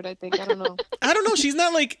extra awkward, I think. I don't know. I don't know. She's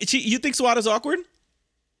not like You think Swada's awkward?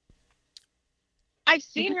 I've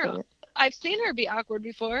seen her be awkward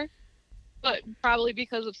before, but probably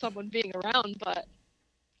because of someone being around. But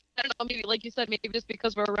I don't know. Maybe like you said, maybe just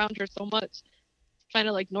because we're around her so much, it's kind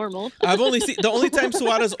of like normal. I've only seen the only time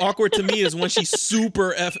Swada's awkward to me is when she's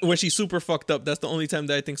super fucked up. That's the only time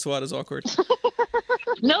that I think Swada's awkward.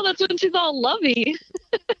 No, that's when she's all lovey.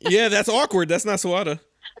 Yeah, that's awkward. That's not Swada.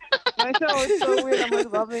 I know, it's so weird. I'm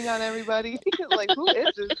like rubbing on everybody. Like, who is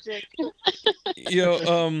this chick?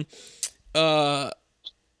 Yo,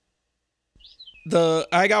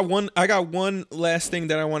 I got one last thing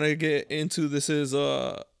that I want to get into. This is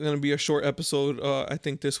gonna be a short episode. I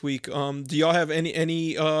think this week. Do y'all have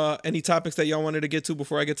any topics that y'all wanted to get to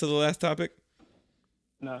before I get to the last topic?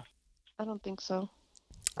 No. I don't think so.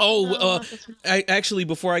 I actually,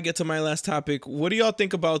 before I get to my last topic, what do y'all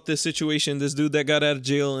think about this situation? This dude that got out of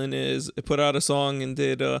jail and is put out a song and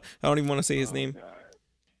did I don't even want to say his name.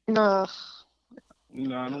 No.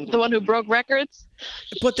 No, I don't. The one who broke records.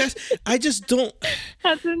 But I just don't.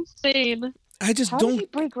 That's insane. I just How don't. did he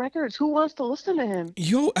break records? Who wants to listen to him?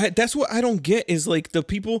 That's what I don't get is like the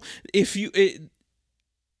people. If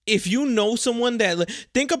you know someone that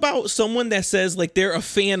think about someone that says like they're a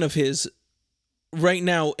fan of his right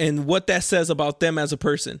now and what that says about them as a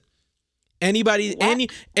person. Anybody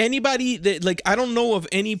that like I don't know of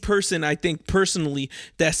any person I think personally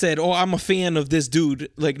that said, "Oh, I'm a fan of this dude."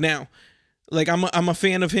 Like now, like I'm a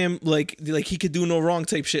fan of him. Like he could do no wrong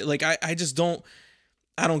type shit. Like I just don't.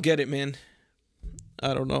 I don't get it, man.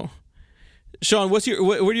 I don't know. Sean, what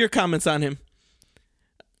are your comments on him?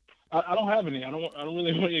 I don't have any. I don't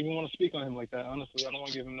really even want to speak on him like that. Honestly, I don't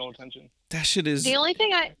want to give him no attention. That shit is The only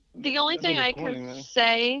thing I corny, can man.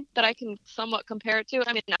 say that I can somewhat compare it to.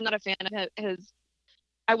 I mean, I'm not a fan of his.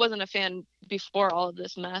 I wasn't a fan before all of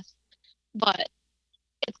this mess, but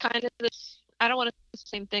it's kind of this. I don't want to do the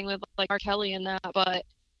same thing with like R. Kelly and that, but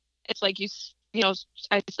it's like you know,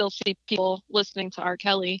 I still see people listening to R.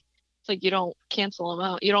 Kelly. It's like you don't cancel him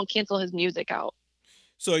out. You don't cancel his music out.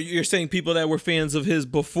 So you're saying people that were fans of his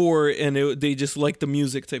before and they just like the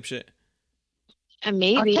music type shit. And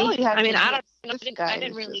maybe. R. Kelly had I mean, some I don't. hits, I guys.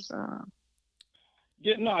 didn't really. It's,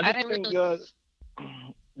 Yeah, no, I I just didn't think. really-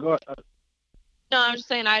 Go ahead. No, I'm just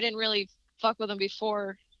saying I didn't really fuck with him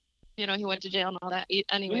before. You know, he went to jail and all that.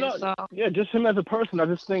 Anyway, No, so yeah, just him as a person. I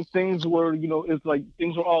just think things were, it's like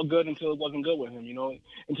things were all good until it wasn't good with him.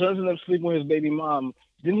 In terms of them sleeping with his baby mom,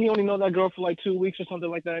 didn't he only know that girl for like 2 weeks or something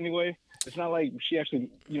like that? Anyway, it's not like she actually,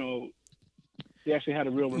 they actually had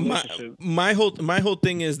a real relationship. My whole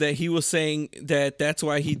thing is that he was saying that that's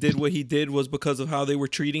why he did what he did was because of how they were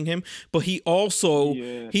treating him, but he also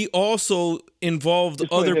involved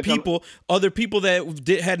Just other putting it other people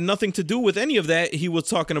that had nothing to do with any of that he was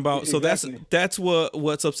talking about. So Exactly. that's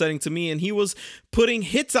what's upsetting to me, and he was putting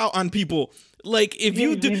hits out on people. Like if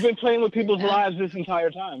you do, He's been playing with people's lives this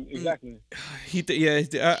entire time. Exactly.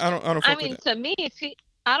 I don't I fuck mean, with that. to me,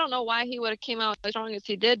 I don't know why he would have came out as strong as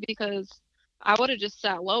he did because I would have just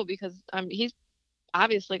sat low because he's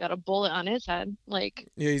obviously got a bullet on his head. Like,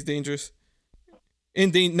 Yeah, he's dangerous.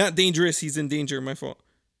 Not dangerous. He's in danger. My fault.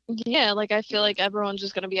 yeah, like I feel like everyone's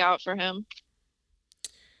just gonna be out for him.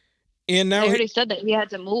 And now They already said that he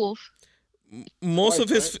had to move. most Right,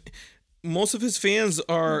 of his fans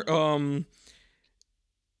are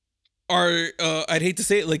I'd hate to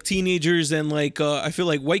say it, like teenagers and like I feel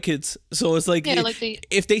like white kids. So it's like, Yeah, like the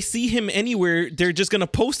if they see him anywhere, they're just gonna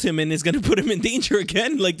post him and it's gonna put him in danger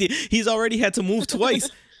again. Like he's already had to move twice.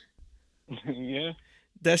 Yeah.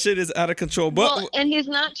 That shit is out of control. But well, and he's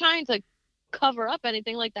not trying to cover up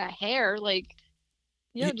anything like that hair. Like,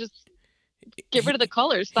 just get rid of the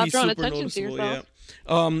colors. Stop he's drawing super attention to noticeable,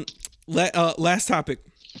 yourself. yeah. Last topic.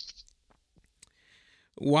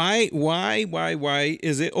 Why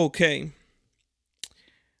is it okay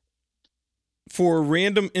for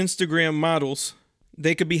random Instagram models?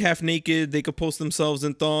 They could be half naked, they could post themselves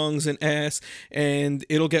in thongs and ass, and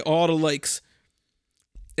it'll get all the likes.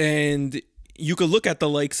 And you could look at the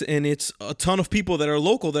likes, and it's a ton of people that are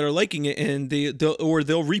local that are liking it, and they'll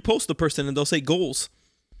repost the person and they'll say goals.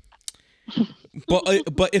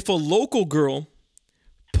 But if a local girl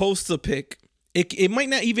posts a pic, it might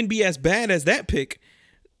not even be as bad as that pic.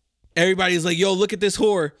 Everybody's like, yo, look at this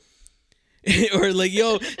whore. Or like,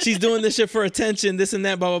 yo, she's doing this shit for attention, this and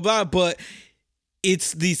that, blah, blah, blah. But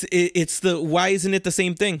it's the, why isn't it the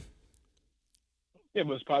same thing? Yeah,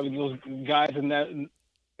 but it's probably those guys and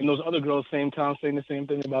those other girls same town saying the same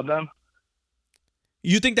thing about them.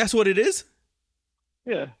 You think that's what it is?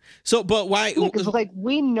 Yeah. So, but why? Yeah, because like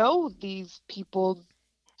we know these people,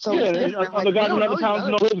 so Yeah, it's and different. other Like, guys we in don't other know towns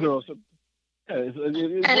you. know those girls. So, yeah, And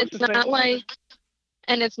works it's the same not way.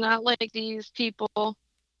 like these people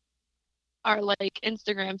are like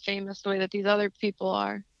Instagram famous the way that these other people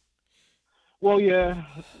are. Well, yeah.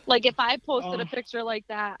 Like if I posted a picture like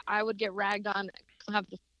that, I would get ragged on. I don't have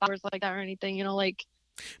the followers like that or anything, like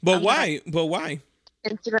But I'm why? But why?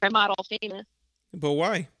 Instagram model famous. But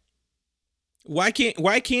why? Why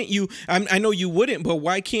can't you? I know you wouldn't, but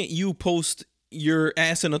why can't you post your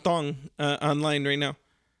ass in a thong online right now?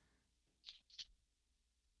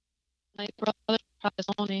 Like brother,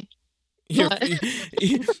 probably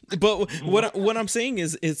But what I'm saying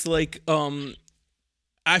is, it's like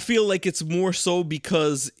I feel like it's more so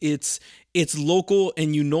because it's local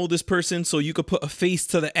and you know this person, so you could put a face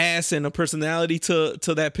to the ass and a personality to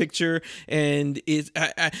that picture, and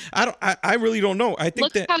I really don't know. I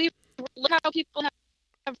think look how people have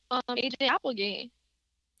AJ Applegate.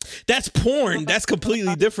 That's porn. That's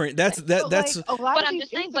completely different. That's But, that's like, a lot But of I'm these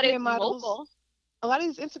just saying, but it's Instagram models, local. a lot of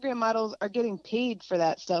these Instagram models are getting paid for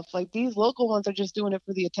that stuff. Like these local ones are just doing it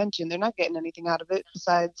for the attention. They're not getting anything out of it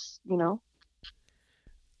besides,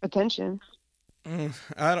 attention.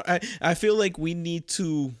 I feel like we need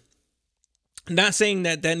to. Not saying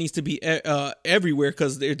that needs to be everywhere,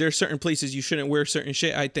 because there's certain places you shouldn't wear certain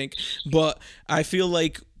shit, I think, but I feel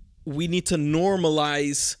like we need to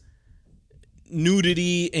normalize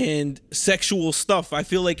nudity and sexual stuff. I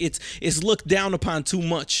feel like it's looked down upon too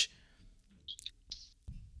much.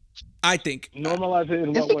 I think Normalize it in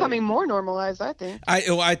It's what way? becoming more normalized, I think.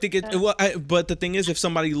 I think it. Well, but the thing is, if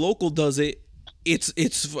somebody local does it, it's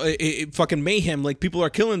fucking mayhem. Like, people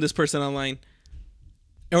are killing this person online.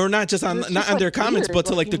 Or not just on It's not just, on their like, comments, weird. but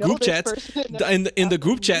to Like, like the you know group this chats. person In the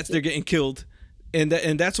group and chats, you they're getting killed, and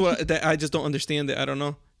that's what that I just don't understand. That I don't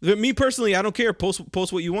know. Me personally, I don't care. Post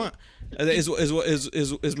what you want.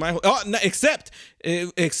 Is my except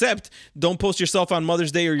don't post yourself on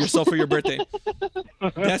Mother's Day or yourself for your birthday.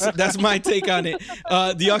 That's my take on it.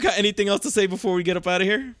 Do y'all got anything else to say before we get up out of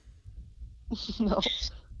here? No.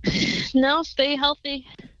 No, stay healthy.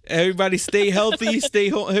 Everybody stay healthy, stay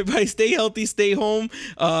home. Everybody stay healthy, stay home.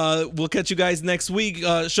 We'll catch you guys next week.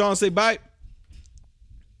 Sean, say bye.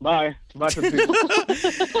 Bye to the people.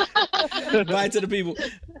 Bye to the people.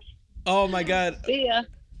 Oh my God. See ya.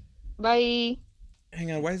 Bye.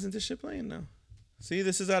 Hang on, why isn't this shit playing now? See,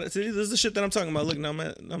 this is this is the shit that I'm talking about. Look, now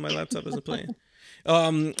my laptop isn't playing.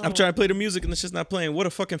 I'm trying to play the music and it's just not playing. What a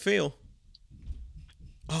fucking fail.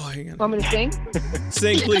 Oh, hang on. Want me to sing?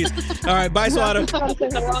 Sing, please. All right, bye, Swada. I'm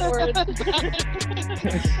saying the wrong words.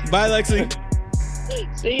 Bye,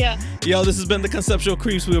 Lexi. See ya. Yo, this has been the Conceptual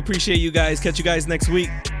Creeps. We appreciate you guys. Catch you guys next week.